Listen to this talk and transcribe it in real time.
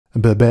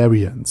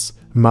Barbarians,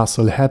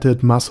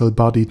 muscle-headed,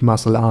 muscle-bodied,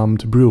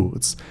 muscle-armed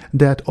brutes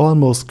that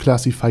almost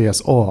classify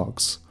as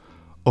orcs,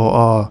 or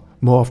are,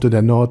 more often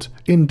than not,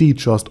 indeed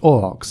just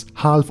orcs,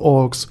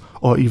 half-orcs,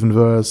 or even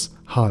worse,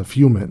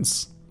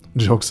 half-humans.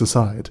 Jokes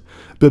aside,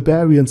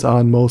 barbarians are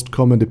in most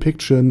common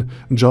depiction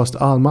just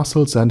all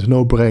muscles and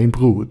no brain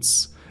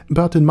brutes.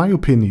 But in my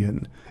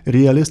opinion,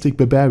 realistic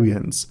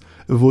barbarians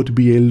would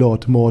be a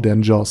lot more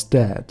than just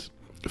that.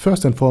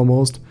 First and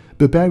foremost,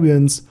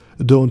 barbarians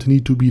don't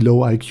need to be low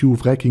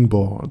IQ wrecking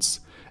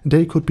balls.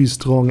 They could be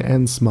strong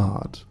and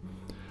smart.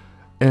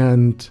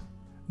 And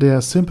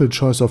their simple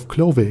choice of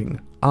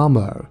clothing,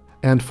 armor,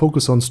 and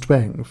focus on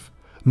strength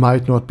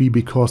might not be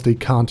because they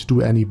can't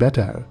do any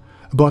better,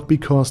 but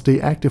because they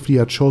actively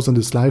have chosen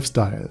this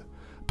lifestyle,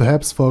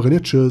 perhaps for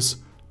religious,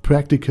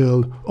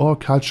 practical, or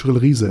cultural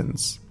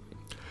reasons.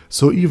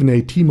 So even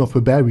a team of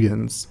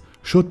barbarians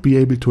should be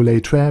able to lay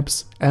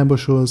traps,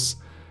 ambushes,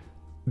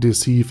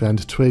 deceive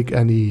and trick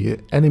any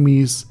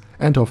enemies,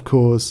 and of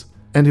course,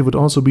 and it would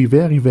also be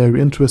very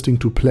interesting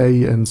to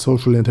play in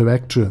social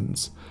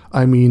interactions.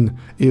 I mean,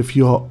 if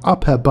your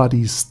upper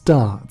body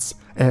starts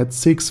at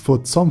 6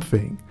 foot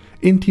something,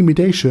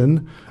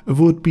 intimidation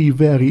would be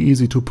very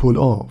easy to pull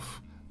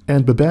off.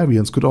 And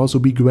barbarians could also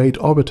be great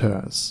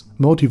orators,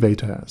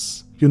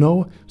 motivators, you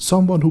know,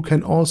 someone who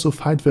can also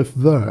fight with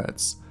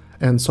words,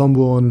 and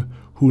someone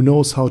who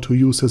knows how to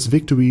use his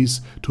victories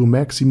to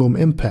maximum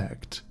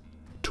impact,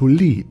 to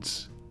lead,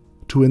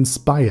 to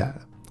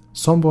inspire,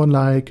 someone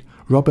like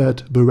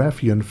Robert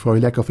Baratheon for a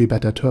lack of a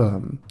better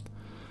term.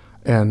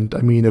 And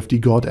I mean, if the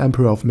God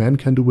Emperor of Men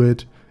can do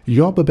it,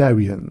 your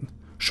barbarian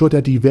should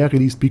at the very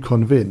least be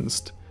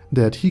convinced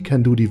that he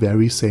can do the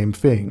very same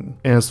thing.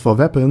 As for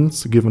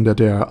weapons, given that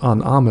they are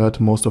unarmored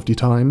most of the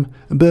time,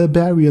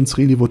 barbarians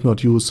really would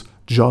not use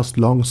just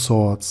long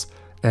swords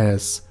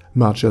as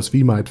much as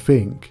we might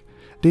think.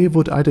 They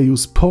would either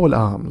use pole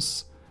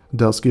arms,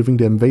 thus giving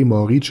them way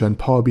more reach and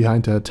power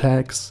behind their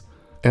attacks,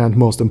 and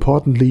most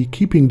importantly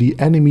keeping the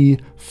enemy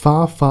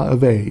far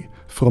away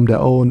from their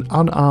own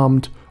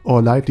unarmed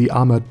or lightly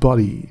armored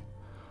body,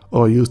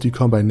 or use the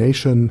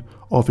combination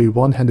of a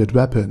one-handed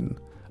weapon,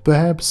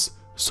 perhaps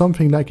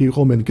something like a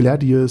Roman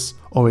gladius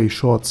or a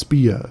short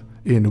spear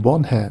in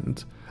one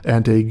hand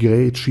and a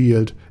great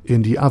shield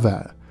in the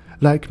other,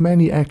 like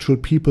many actual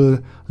people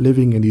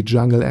living in the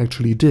jungle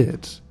actually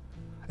did.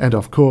 And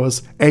of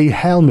course, a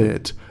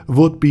helmet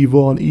would be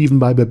worn even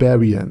by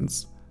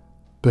barbarians.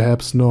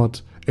 Perhaps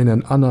not in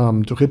an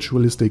unarmed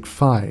ritualistic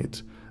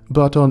fight,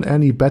 but on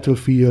any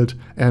battlefield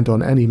and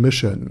on any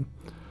mission,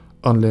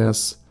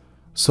 unless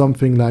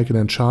something like an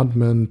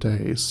enchantment,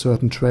 a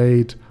certain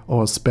trait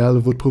or spell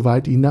would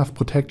provide enough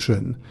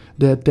protection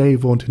that they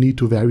won't need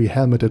to wear a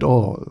helmet at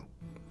all.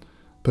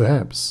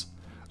 Perhaps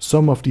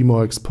some of the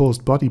more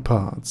exposed body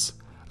parts,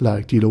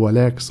 like the lower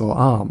legs or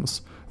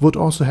arms, would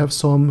also have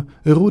some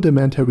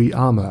rudimentary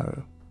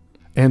armor.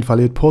 And while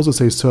it poses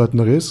a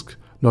certain risk,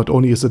 not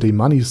only is it a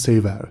money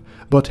saver,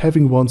 but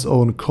having one's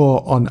own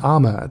core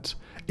unarmored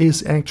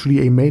is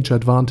actually a major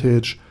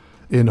advantage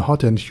in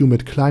hot and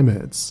humid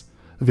climates,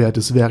 where it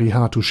is very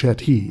hard to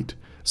shed heat.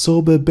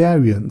 So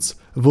barbarians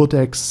would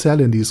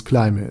excel in these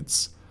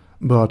climates,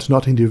 but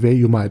not in the way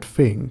you might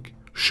think.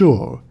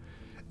 Sure,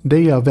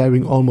 they are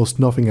wearing almost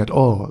nothing at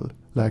all,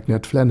 like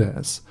Ned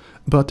Flanders,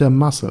 but their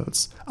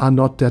muscles are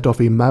not that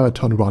of a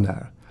marathon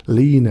runner,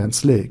 lean and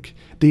slick.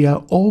 They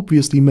are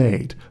obviously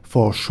made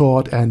for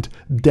short and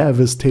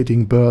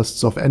devastating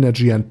bursts of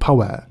energy and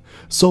power,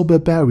 so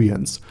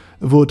barbarians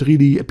would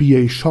really be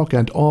a shock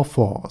and awe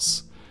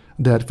force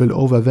that will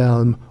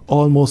overwhelm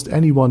almost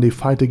anyone they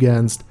fight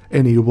against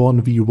in a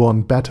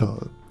 1v1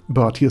 battle.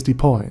 But here's the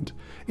point,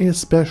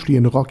 especially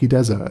in rocky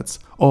deserts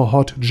or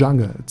hot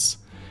jungles,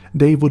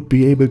 they would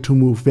be able to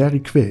move very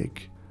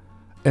quick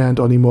and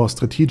on a more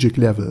strategic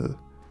level.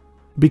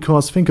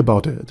 Because think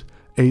about it,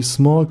 a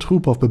small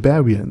troop of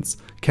barbarians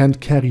can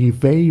carry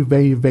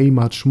way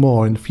much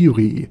more in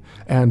theory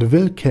and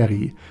will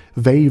carry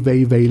way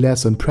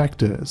less in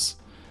practice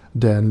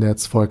than,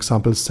 let's for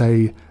example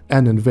say,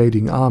 an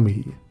invading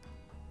army.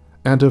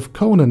 And if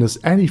Conan is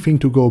anything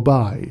to go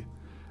by,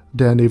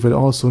 then they will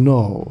also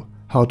know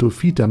how to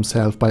feed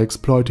themselves by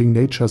exploiting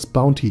nature's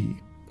bounty,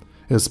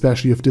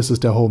 especially if this is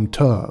their home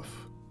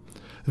turf,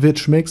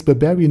 which makes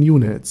barbarian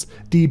units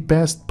the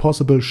best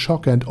possible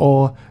shock and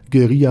awe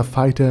guerrilla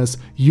fighters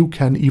you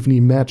can even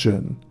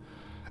imagine.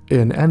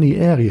 In any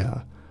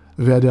area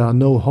where there are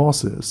no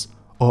horses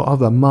or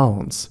other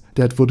mounts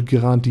that would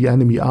grant the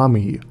enemy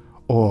army,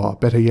 or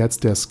better yet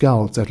their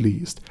scouts at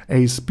least,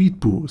 a speed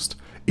boost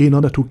in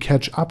order to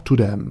catch up to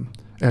them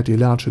at a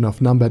large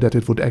enough number that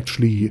it would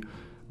actually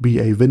be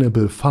a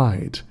winnable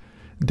fight,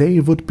 they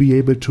would be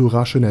able to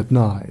rush in at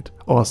night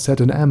or set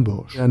an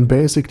ambush and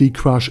basically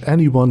crush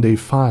anyone they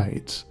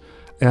fight.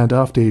 And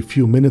after a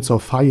few minutes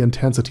of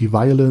high-intensity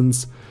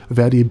violence,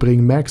 where they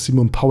bring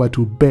maximum power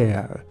to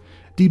bear,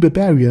 the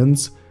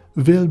barbarians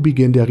will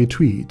begin their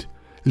retreat,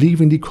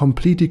 leaving the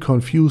completely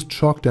confused,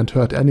 shocked and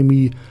hurt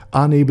enemy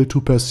unable to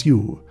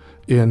pursue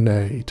in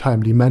a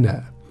timely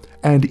manner.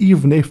 And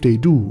even if they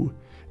do,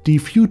 the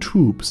few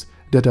troops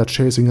that are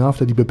chasing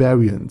after the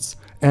barbarians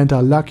and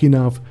are lucky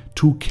enough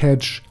to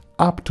catch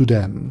up to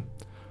them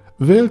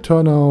will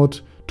turn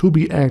out to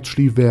be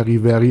actually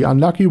very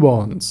unlucky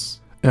ones.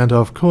 And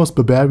of course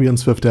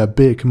barbarians with their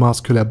big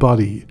muscular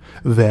body,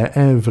 where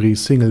every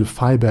single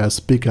fiber is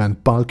big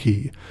and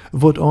bulky,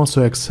 would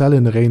also excel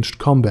in ranged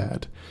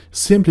combat,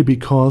 simply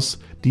because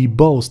the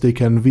bows they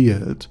can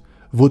wield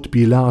would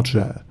be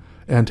larger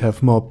and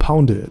have more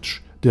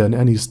poundage than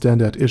any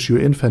standard issue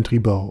infantry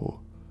bow.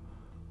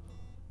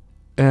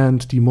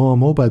 And the more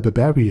mobile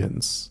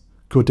barbarians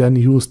could then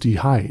use the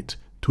height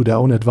to their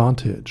own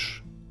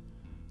advantage.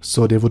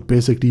 So they would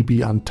basically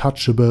be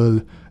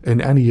untouchable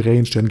in any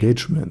ranged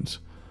engagement,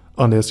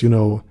 unless,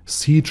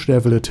 siege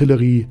level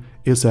artillery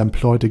is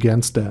employed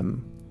against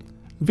them,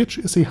 which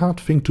is a hard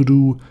thing to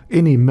do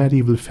in a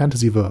medieval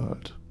fantasy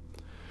world.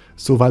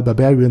 So while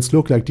barbarians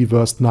look like the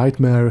worst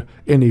nightmare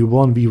in a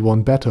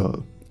 1v1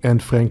 battle,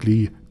 and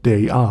frankly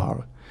they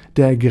are,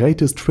 their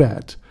greatest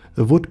threat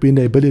would be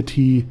their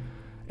ability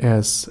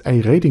as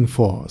a raiding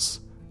force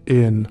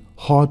in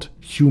hot,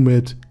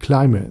 humid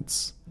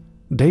climates.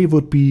 They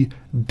would be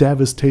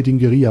devastating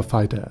guerrilla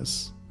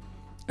fighters.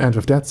 And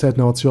with that said,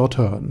 now it's your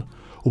turn.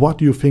 What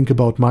do you think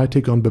about my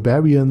take on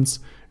barbarians?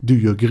 Do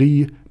you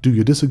agree? Do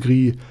you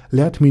disagree?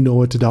 Let me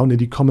know it down in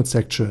the comment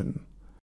section.